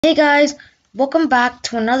Hey guys, welcome back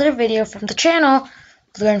to another video from the channel,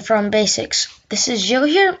 Learn From Basics. This is Joe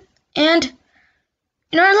here, and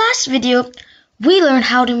in our last video, we learned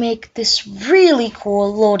how to make this really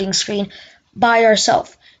cool loading screen by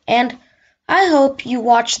ourselves. And I hope you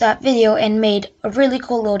watched that video and made a really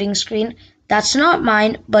cool loading screen that's not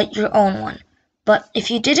mine, but your own one. But if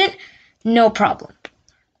you didn't, no problem.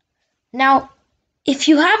 Now, if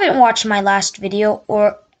you haven't watched my last video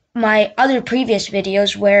or my other previous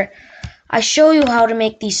videos where I show you how to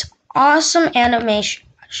make these awesome animation,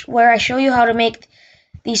 where I show you how to make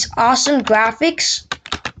these awesome graphics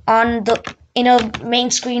on the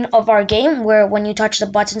main screen of our game, where when you touch the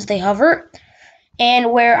buttons they hover,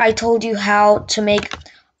 and where I told you how to make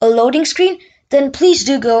a loading screen, then please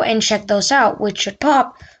do go and check those out, which should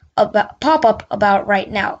pop up about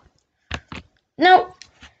right now. Now,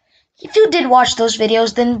 if you did watch those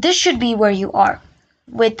videos, then this should be where you are,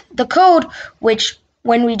 with the code which,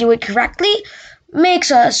 when we do it correctly,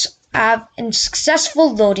 makes us have a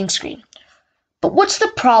successful loading screen. But what's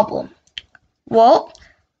the problem? Well,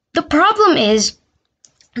 the problem is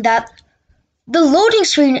that the loading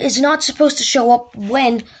screen is not supposed to show up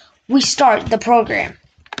when we start the program.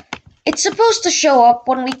 It's supposed to show up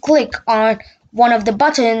when we click on one of the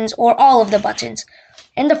buttons or all of the buttons.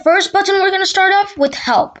 And the first button we're going to start off with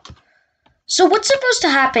help. So what's supposed to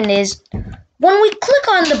happen is, when we click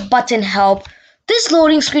on the button help, this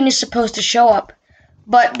loading screen is supposed to show up.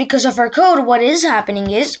 But because of our code, what is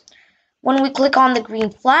happening is, when we click on the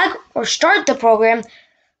green flag or start the program,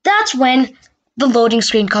 that's when the loading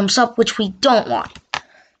screen comes up, which we don't want.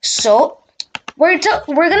 So we're going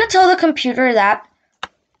to tell the computer that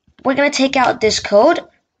we're going to take out this code,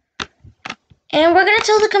 and we're going to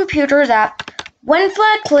tell the computer that when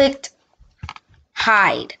flag clicked,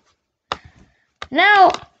 hide.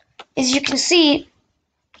 Now, as you can see,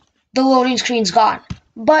 the loading screen's gone.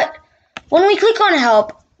 But when we click on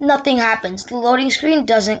help, nothing happens. The loading screen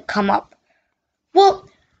doesn't come up. Well,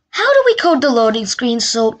 how do we code the loading screen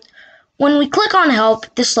so when we click on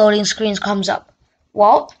help, this loading screen comes up?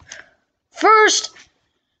 Well, first,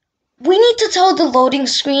 we need to tell the loading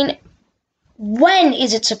screen when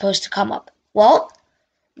is it supposed to come up. Well,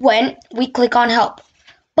 when we click on help.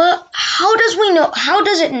 But how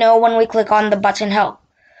does it know when we click on the button help?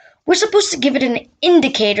 We're supposed to give it an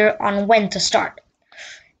indicator on when to start.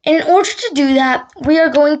 And in order to do that, we are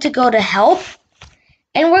going to go to help,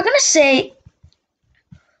 and we're going to say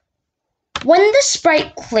when the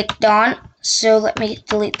sprite clicked on. So let me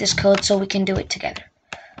delete this code so we can do it together.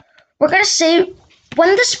 We're going to say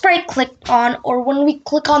when the sprite clicked on, or when we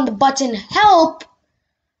click on the button help,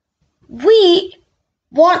 we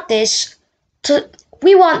want this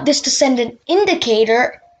to send an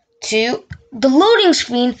indicator to the loading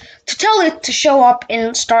screen to tell it to show up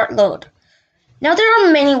and start load. Now, there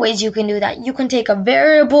are many ways you can do that. You can take a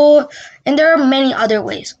variable, and there are many other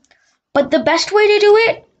ways. But the best way to do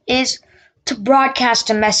it is to broadcast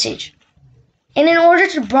a message. And in order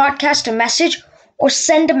to broadcast a message or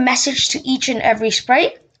send a message to each and every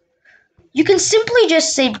sprite, you can simply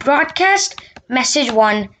just say broadcast message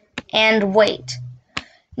 1 and wait.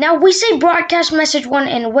 Now, we say broadcast message 1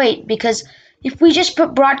 and wait because if we just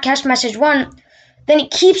put broadcast message 1, then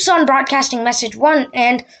it keeps on broadcasting message 1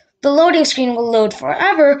 and the loading screen will load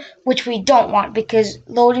forever, which we don't want because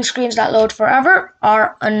loading screens that load forever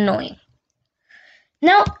are annoying.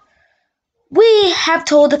 Now, we have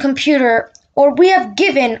told the computer, or we have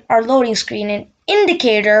given our loading screen an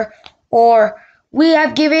indicator, or we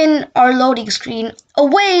have given our loading screen a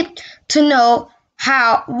way to know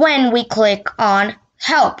when we click on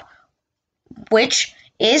help, which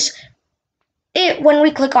is when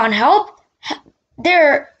we click on help,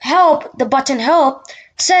 the button help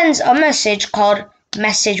sends a message called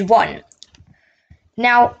message 1.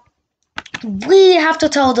 Now, we have to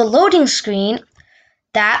tell the loading screen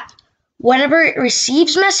that whenever it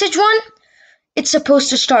receives message 1, it's supposed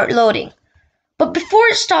to start loading. But before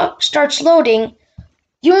it starts loading,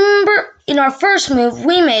 you remember in our first move,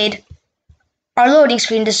 we made our loading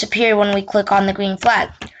screen disappear when we click on the green flag.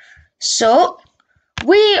 So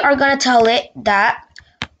we are going to tell it that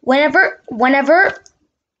whenever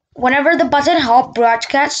the button help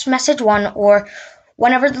broadcasts message 1, or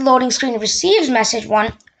whenever the loading screen receives message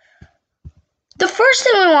 1, the first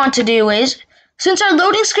thing we want to do is, since our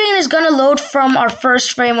loading screen is going to load from our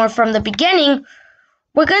first frame or from the beginning,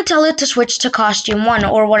 we're going to tell it to switch to costume 1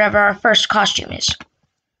 or whatever our first costume is.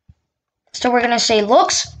 So we're going to say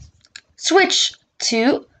looks, switch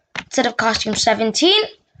to, instead of costume 17,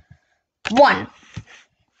 1.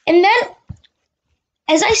 And then,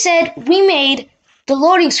 as I said, we made the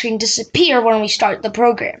loading screen disappear when we start the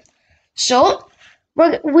program. So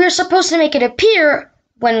we're supposed to make it appear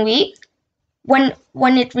when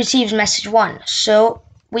it receives message 1. So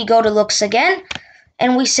we go to looks again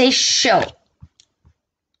and we say show.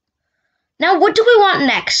 Now what do we want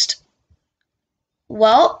next?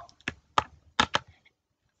 Well,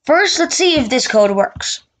 first let's see if this code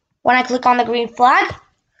works. When I click on the green flag,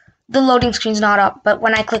 the loading screen's not up, but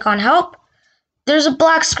when I click on help, there's a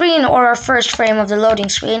black screen or our first frame of the loading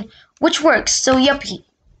screen, which works, so yuppie.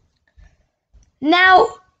 Now,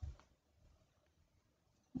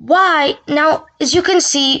 as you can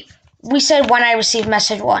see, we said when I receive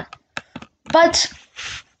message 1. But,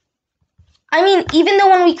 I mean, even though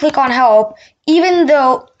when we click on help, even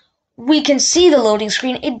though we can see the loading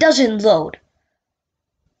screen, it doesn't load.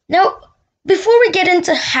 Now, before we get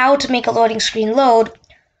into how to make a loading screen load,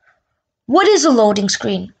 what is a loading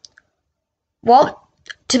screen? Well,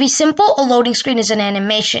 to be simple, a loading screen is an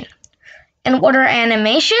animation. And what are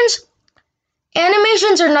animations?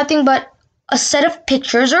 Animations are nothing but a set of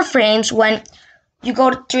pictures or frames. When you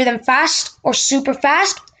go through them fast or super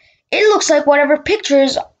fast, it looks like whatever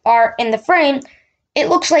pictures are in the frame, it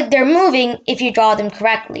looks like they're moving if you draw them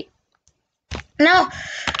correctly. Now,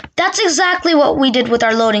 that's exactly what we did with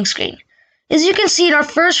our loading screen. As you can see in our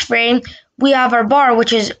first frame, we have our bar,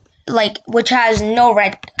 which has no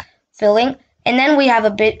red filling, and then we have a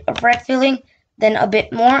bit of red filling, then a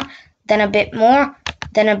bit more, then a bit more,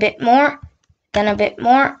 then a bit more, then a bit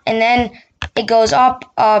more, and then it goes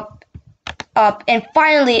up, up, up, and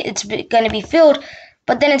finally it's going to be filled,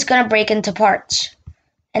 but then it's going to break into parts.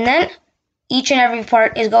 And then each and every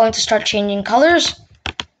part is going to start changing colors,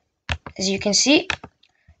 as you can see,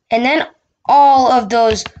 and then all of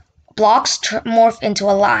those blocks morph into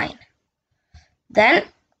a line. Then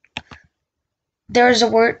there's a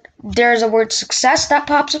word success that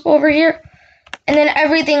pops up over here, and then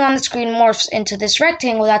everything on the screen morphs into this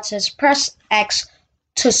rectangle that says press X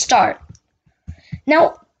to start.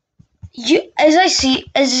 Now,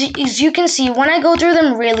 as you can see, when I go through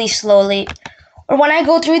them really slowly, or when I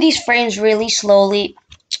go through these frames really slowly,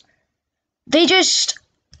 they don't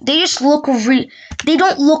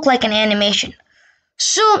look like an animation.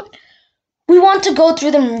 So we want to go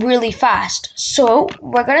through them really fast. So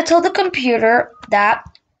we're going to tell the computer that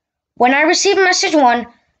when I receive message 1,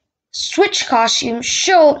 switch costume,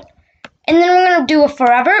 show, and then we're going to do it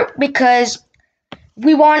forever because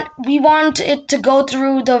we want it to go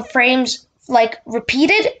through the frames like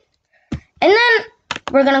repeated. And then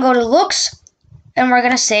we're going to go to looks and we're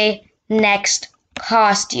going to say next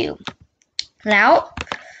costume. Now,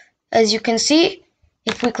 as you can see,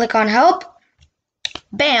 if we click on help,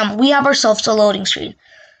 bam, we have ourselves a loading screen.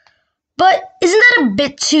 But isn't that a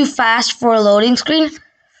bit too fast for a loading screen?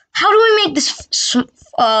 How do we make this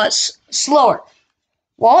slower?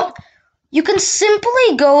 Well, you can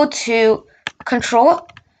simply go to control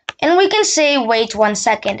and we can say wait 1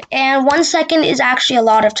 second. And 1 second is actually a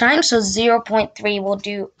lot of time, so 0.3 will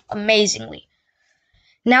do amazingly.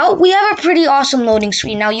 Now we have a pretty awesome loading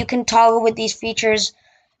screen. Now you can toggle with these features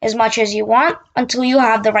as much as you want until you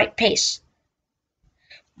have the right pace.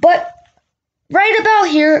 But right about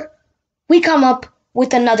here, we come up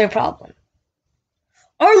with another problem.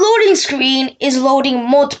 Our loading screen is loading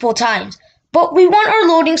multiple times, but we want our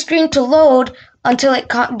loading screen to load until it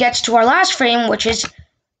gets to our last frame, which is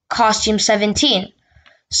costume 17.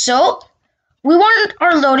 So we want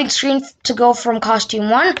our loading screen to go from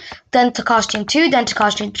costume 1, then to costume 2, then to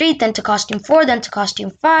costume 3, then to costume 4, then to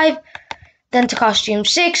costume 5, then to costume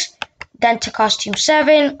 6, then to costume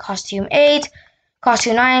 7, costume 8,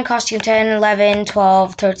 costume 9, costume 10, 11,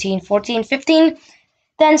 12, 13, 14, 15,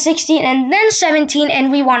 then 16, and then 17,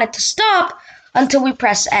 and we want it to stop until we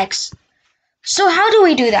press X. So how do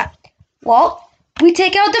we do that? Well, we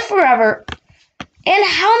take out the forever, and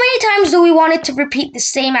how many times do we want it to repeat the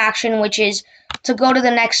same action, which is to go to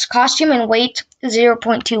the next costume and wait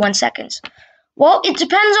 0.21 seconds? Well, it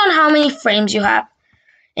depends on how many frames you have.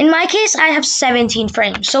 In my case, I have 17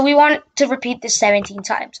 frames, so we want to repeat this 17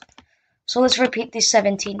 times. So let's repeat this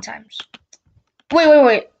 17 times.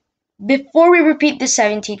 Wait. Before we repeat this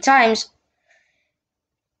 17 times,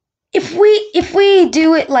 if we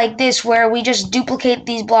do it like this, where we just duplicate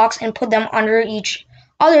these blocks and put them under each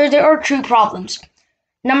other, there are two problems.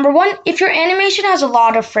 Number one, if your animation has a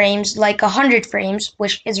lot of frames, like 100 frames,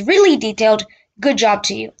 which is really detailed, good job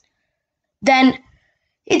to you, then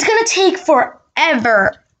it's going to take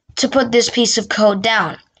forever to put this piece of code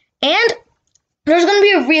down. And there's going to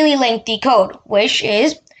be a really lengthy code, which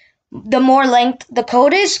is the more length the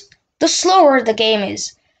code is, the slower the game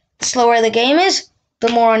is. The slower the game is, the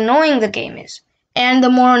more annoying the game is. And the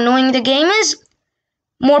more annoying the game is,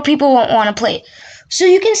 more people won't want to play it. So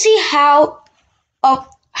you can see how of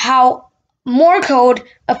how more code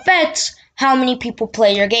affects how many people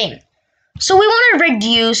play your game. So we want to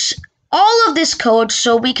reduce all of this code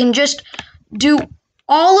so we can just do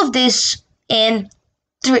all of this in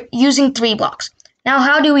using 3 blocks. Now,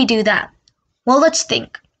 how do we do that? Well, let's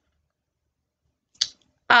think.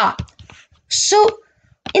 So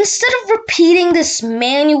instead of repeating this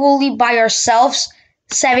manually by ourselves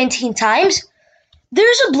 17 times,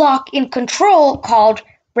 there's a block in control called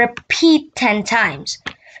repeat 10 times.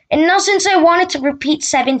 And now since I wanted to repeat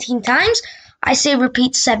 17 times, I say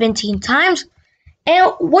repeat 17 times.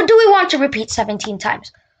 And what do we want to repeat 17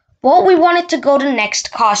 times? Well, we want it to go to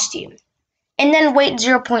next costume. And then wait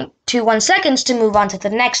 0.21 seconds to move on to the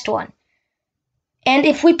next one. And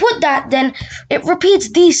if we put that, then it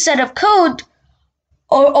repeats these set of code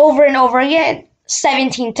over and over again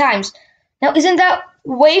 17 times. Now, isn't that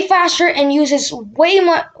way faster and uses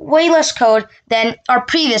way less code than our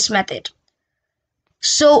previous method?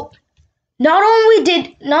 So not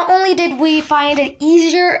only did we find an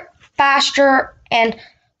easier, faster, and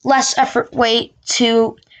less effort way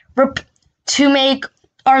to make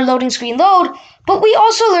our loading screen load, but we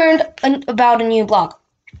also learned about a new block.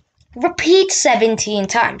 Repeat 17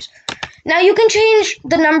 times. Now you can change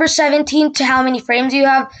the number 17 to how many frames you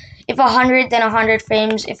have. If 100, then 100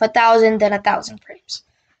 frames. If 1,000, then 1,000 frames.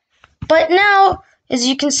 But now, as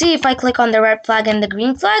you can see, if I click on the red flag and the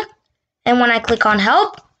green flag, and when I click on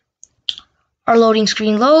help, our loading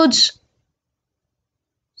screen loads.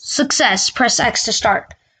 Success. Press X to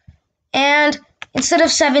start. And instead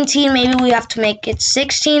of 17, maybe we have to make it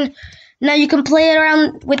 16. Now you can play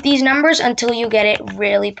around with these numbers until you get it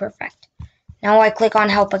really perfect. Now I click on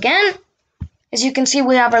help again. As you can see,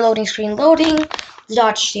 we have our loading screen loading.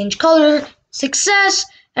 Dots change color. Success.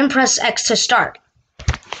 And press X to start.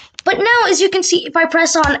 But now, as you can see, if I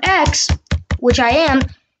press on X, which I am,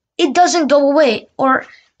 it doesn't go away or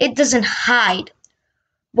it doesn't hide.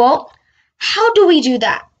 Well, how do we do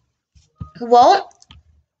that? Well,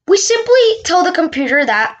 we simply tell the computer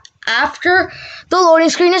that after the loading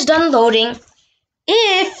screen is done loading,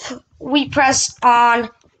 if we press on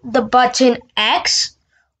the button X,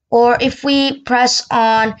 or if we press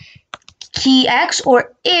on key X,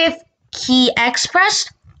 or if key X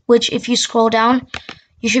pressed, which if you scroll down,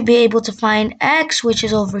 you should be able to find X, which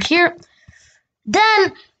is over here,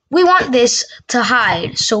 then we want this to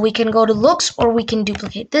hide. So we can go to looks, or we can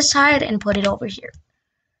duplicate this hide and put it over here.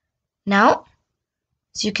 Now,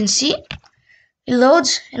 as you can see, it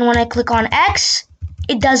loads, and when I click on X,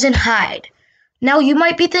 it doesn't hide. Now you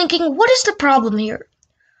might be thinking, what is the problem here?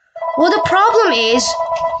 Well, the problem is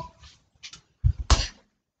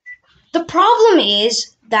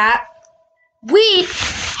that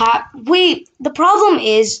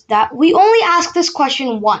we only ask this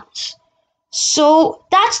question once. So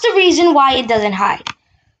that's the reason why it doesn't hide.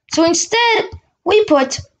 So instead, we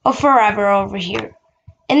put a forever over here.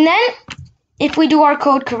 And then, if we do our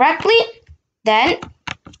code correctly, then,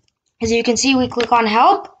 as you can see, we click on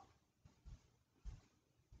help.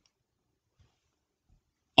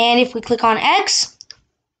 And if we click on X,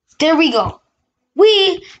 there we go.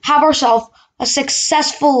 We have ourselves a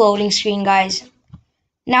successful loading screen, guys.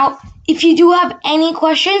 Now, if you do have any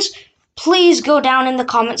questions, please go down in the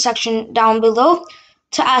comment section down below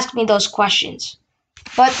to ask me those questions.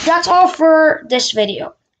 But that's all for this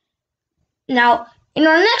video. Now, in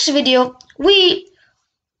our next video, we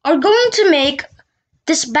are going to make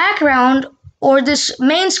this background or this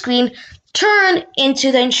main screen turn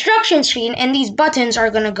into the instruction screen, and these buttons are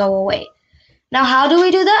going to go away. Now, how do we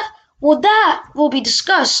do that? Well, that will be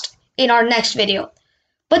discussed in our next video.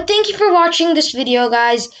 But thank you for watching this video,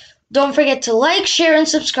 guys. Don't forget to like, share, and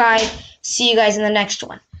subscribe. See you guys in the next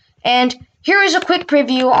one. And here is a quick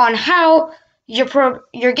preview on how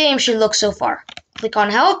your game should look so far. Click on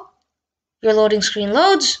help. Your loading screen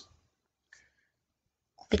loads.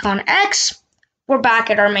 Click on X. We're back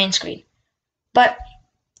at our main screen. But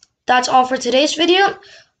that's all for today's video.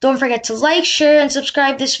 Don't forget to like, share, and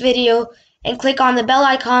subscribe this video. And click on the bell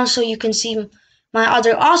icon so you can see my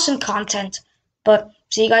other awesome content. But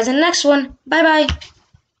see you guys in the next one. Bye-bye.